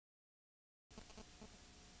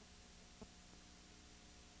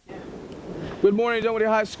Good morning, Dunwoody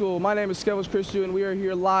High School. My name is Skelos Christu, and we are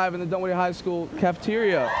here live in the Dunwoody High School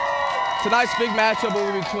cafeteria. Tonight's big matchup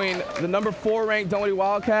will be between the number 4 ranked Dunwoody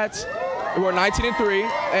Wildcats, who are 19-3,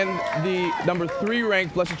 and the number 3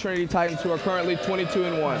 ranked Blessed Trinity Titans, who are currently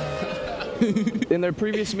 22-1. In their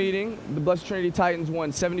previous meeting, the Blessed Trinity Titans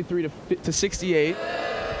won 73 to 68.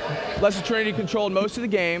 Blessed Trinity controlled most of the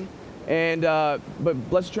game, and but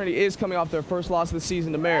Blessed Trinity is coming off their first loss of the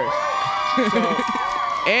season to Marist.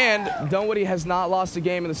 And Dunwoody has not lost a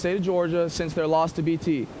game in the state of Georgia since their loss to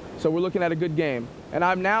BT. So we're looking at a good game. And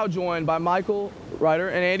I'm now joined by Michael Ryder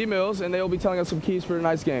and Andy Mills, and they will be telling us some keys for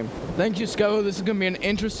tonight's game. Thank you, Skello. This is going to be an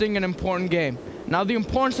interesting and important game. Now, the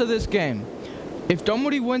importance of this game. If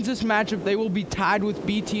Dunwoody wins this matchup, they will be tied with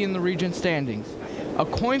BT in the region standings. A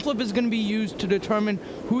coin flip is going to be used to determine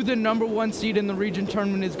who the number 1 seed in the region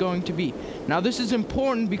tournament is going to be. Now, this is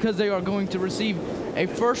important because they are going to receive a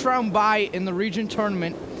first-round bye in the region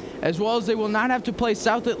tournament, as well as they will not have to play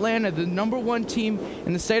South Atlanta, the number 1 team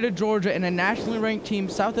in the state of Georgia, and a nationally ranked team,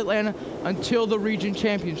 South Atlanta, until the region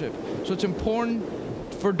championship. So it's important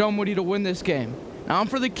for Dunwoody to win this game. Now,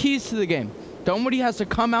 for the keys to the game. Dunwoody has to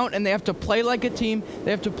come out and they have to play like a team.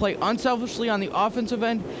 They have to play unselfishly on the offensive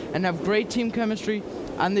end and have great team chemistry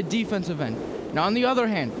on the defensive end. Now, on the other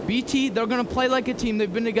hand, BT, they're going to play like a team.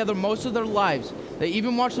 They've been together most of their lives. They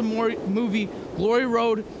even watched the movie Glory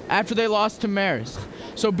Road after they lost to Marist.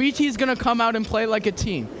 So BT is going to come out and play like a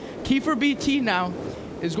team. Key for BT now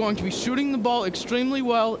is going to be shooting the ball extremely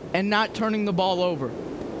well and not turning the ball over.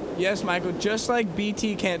 Yes, Michael, just like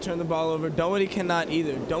BT can't turn the ball over, Dunwoody cannot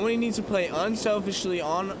either. Dunwoody needs to play unselfishly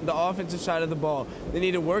on the offensive side of the ball. They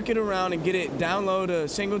need to work it around and get it down low to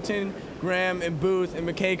Singleton, Graham, and Booth, and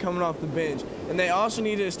McKay coming off the bench. And they also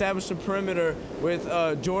need to establish the perimeter with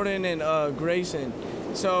Jordan and Grayson.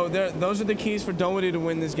 So those are the keys for Dunwoody to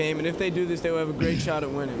win this game, and if they do this, they will have a great shot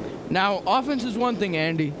at winning. Now, offense is one thing,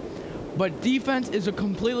 Andy, but defense is a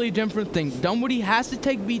completely different thing. Dunwoody has to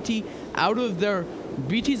take BT out of their...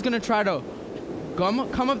 BT's going to try to come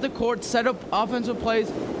up the court, set up offensive plays,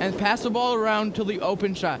 and pass the ball around to the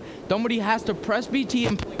open shot. Dunwoody has to press BT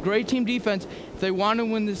and play great team defense if they want to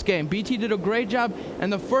win this game. BT did a great job in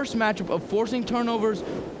the first matchup of forcing turnovers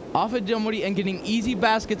off of Dunwoody and getting easy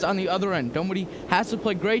baskets on the other end. Dunwoody has to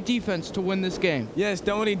play great defense to win this game. Yes,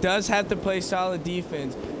 Dunwoody does have to play solid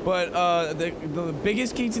defense, but the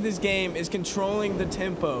biggest key to this game is controlling the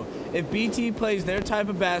tempo. If BT plays their type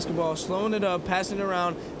of basketball, slowing it up, passing it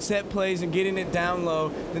around, set plays, and getting it down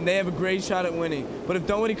low, then they have a great shot at winning. But if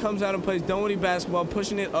Dunwoody comes out and plays Dunwoody basketball,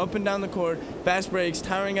 pushing it up and down the court, fast breaks,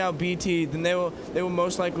 tiring out BT, then they will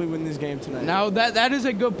most likely win this game tonight. Now, that is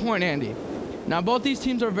a good point, Andy. Now, both these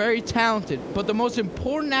teams are very talented, but the most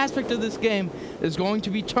important aspect of this game is going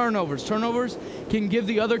to be turnovers. Turnovers can give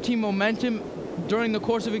the other team momentum during the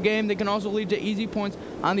course of a game. They can also lead to easy points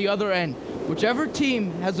on the other end. Whichever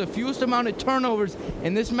team has the fewest amount of turnovers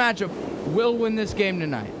in this matchup will win this game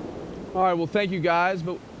tonight. All right, well, thank you guys,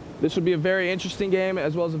 but this would be a very interesting game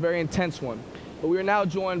as well as a very intense one. But we are now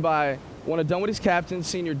joined by one of Dunwoody's captains,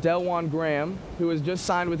 senior Delwan Graham, who has just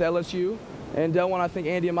signed with LSU. And Delwan, I think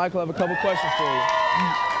Andy and Michael have a couple questions for you.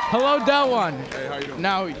 Hello, Delwan. Hey, how you doing?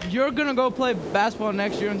 Now, you're going to go play basketball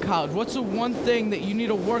next year in college. What's the one thing that you need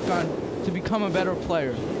to work on to become a better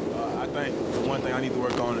player? I think the one thing I need to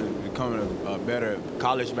work on in becoming a better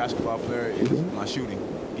college basketball player is my shooting.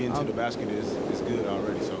 Getting to the basket is good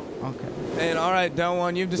already. So. Okay. And all right,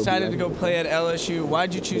 Delwan, you've decided to go play at LSU.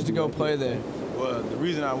 Why'd you choose to go play there? Well, the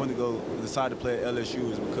reason I went to decide to play at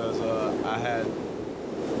LSU is because I had to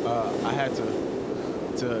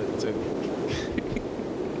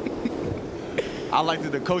I liked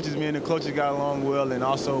that the coaches, me and the coaches got along well, and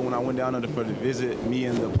also when I went down there for the visit, me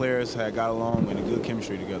and the players had got along and a good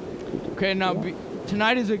chemistry together. Okay, now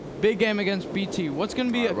tonight is a big game against BT. What's going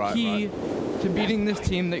to be a key to beating this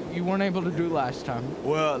team that you weren't able to do last time?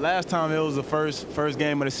 Well, last time it was the first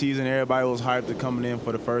game of the season. Everybody was hyped to coming in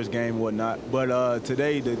for the first game and whatnot. But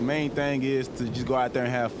today, the main thing is to just go out there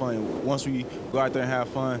and have fun. Once we go out there and have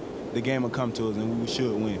fun, the game will come to us, and we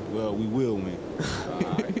should win. Well, we will win.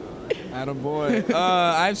 Attaboy.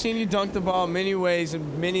 I've seen you dunk the ball many ways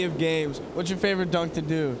in many of games. What's your favorite dunk to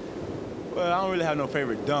do? Well, I don't really have no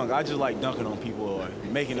favorite dunk. I just like dunking on people or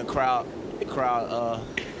making the crowd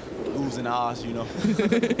losing odds, you know.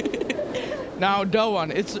 Now,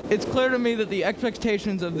 Delwan, it's clear to me that the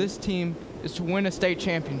expectations of this team is to win a state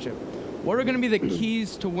championship. What are going to be the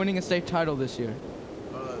keys to winning a state title this year?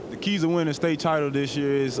 The keys to winning a state title this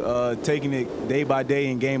year is taking it day by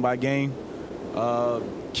day and game by game.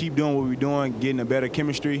 Keep doing what we're doing, getting a better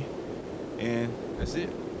chemistry, and that's it.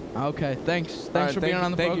 Okay, thanks. Thanks All right, for being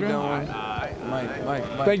on the program. Thank you, Mike.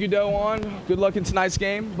 Thank you, Doan. Good luck in tonight's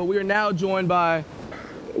game. But we are now joined by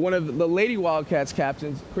one of the Lady Wildcats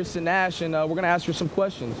captains, Kristen Nash, and we're going to ask her some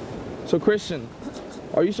questions. So, Kristen,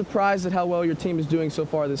 are you surprised at how well your team is doing so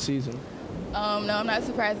far this season? No, I'm not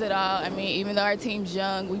surprised at all. I mean, even though our team's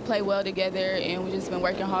young, we play well together, and we've just been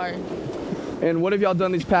working hard. And what have y'all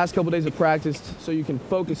done these past couple days of practice so you can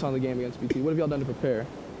focus on the game against BT? What have y'all done to prepare?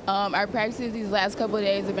 Our practices these last couple of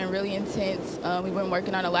days have been really intense. We've been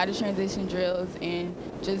working on a lot of transition drills and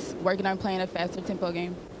just working on playing a faster tempo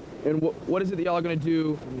game. And what is it that y'all are going to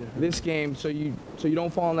do this game so you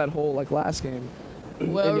don't fall in that hole like last game?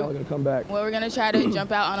 Well, and y'all are going to come back. Well, we're going to try to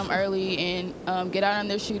jump out on them early and get out on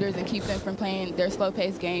their shooters and keep them from playing their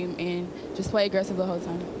slow-paced game and just play aggressive the whole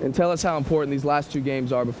time. And tell us how important these last 2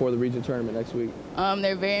 games are before the region tournament next week.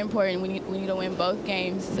 They're very important. We need to win both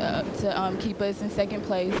games to keep us in second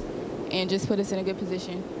place and just put us in a good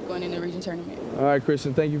position going into the region tournament. All right,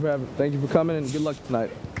 Kristen, thank you for coming and good luck tonight.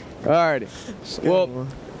 All righty. Well,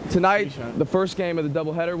 tonight the first game of the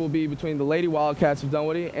doubleheader will be between the Lady Wildcats of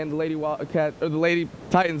Dunwoody and the Lady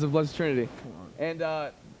Titans of Blessed Trinity. And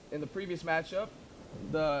in the previous matchup,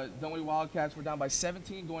 the Dunwoody Wildcats were down by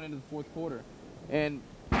 17 going into the 4th quarter,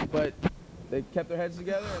 but they kept their heads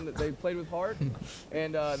together and they played with heart,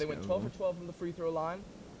 and they went 12 for 12 from the free throw line.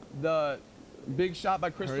 The big shot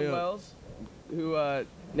by Kristen Wells, who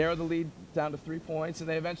narrowed the lead down to 3 points, and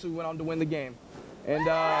they eventually went on to win the game. And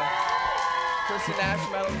Kristen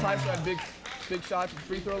Nash, Madeline Tyson had big shots at the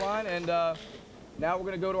free throw line, and now we're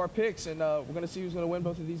going to go to our picks, and we're going to see who's going to win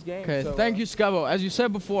both of these games. Okay, so, thank you, Scubbo. As you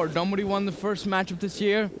said before, Dunwoody won the first matchup this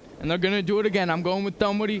year, and they're going to do it again. I'm going with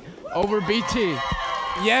Dunwoody over BT.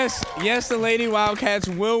 Yes, the Lady Wildcats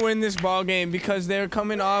will win this ball game because they're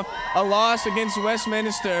coming off a loss against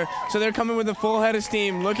Westminster, so they're coming with a full head of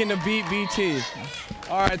steam, looking to beat BT.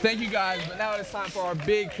 All right, thank you guys. But now it's time for our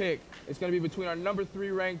big pick. It's going to be between our number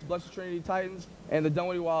 3 ranked Blessed Trinity Titans and the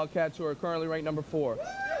Dunwoody Wildcats, who are currently ranked number 4.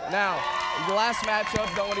 Now, the last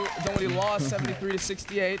matchup, Dunwoody lost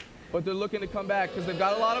 73-68, but they're looking to come back because they've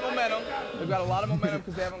got a lot of momentum. They've got a lot of momentum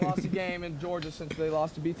because they haven't lost a game in Georgia since they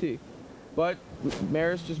lost to BT. But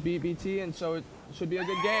Marist just beat BT, and so it should be a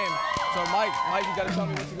good game. So, Mike, you got to tell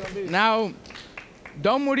me what's it going to be. Now,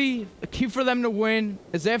 Dunwoody, the key for them to win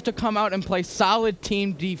is they have to come out and play solid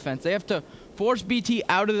team defense. They have to force BT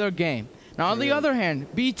out of their game. Now, on the other hand,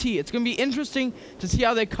 BT, it's going to be interesting to see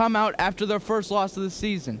how they come out after their first loss of the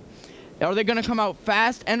season. Are they going to come out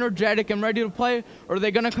fast, energetic, and ready to play, or are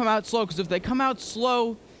they going to come out slow? Because if they come out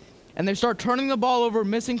slow and they start turning the ball over,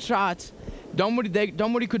 missing shots,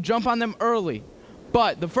 Dunwoody could jump on them early.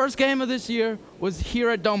 But the first game of this year was here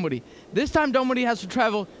at Dunwoody. This time Dunwoody has to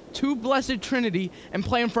travel to Blessed Trinity and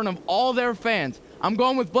play in front of all their fans. I'm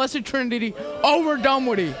going with Blessed Trinity over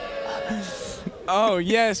Dunwoody. Oh,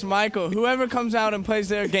 yes, Michael. Whoever comes out and plays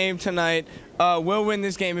their game tonight will win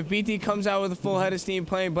this game. If BT comes out with a full head of steam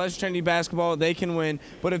playing Blessed Trinity basketball, they can win.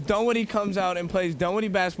 But if Dunwoody comes out and plays Dunwoody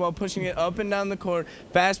basketball, pushing it up and down the court,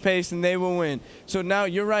 fast-paced, then they will win. So now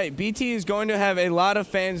you're right. BT is going to have a lot of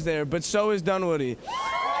fans there, but so is Dunwoody.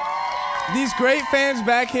 These great fans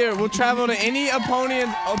back here will travel to any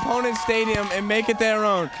opponent's stadium and make it their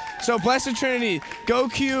own. So Blessed Trinity, go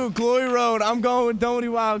Q, Glory Road. I'm going with Dunwoody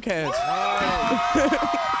Wildcats.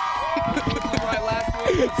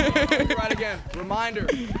 Right again. Reminder,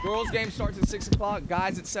 girls' game starts at 6 o'clock,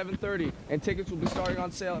 guys at 7:30, and tickets will be starting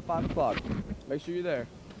on sale at 5 o'clock. Make sure you're there.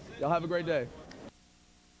 Y'all have a great day.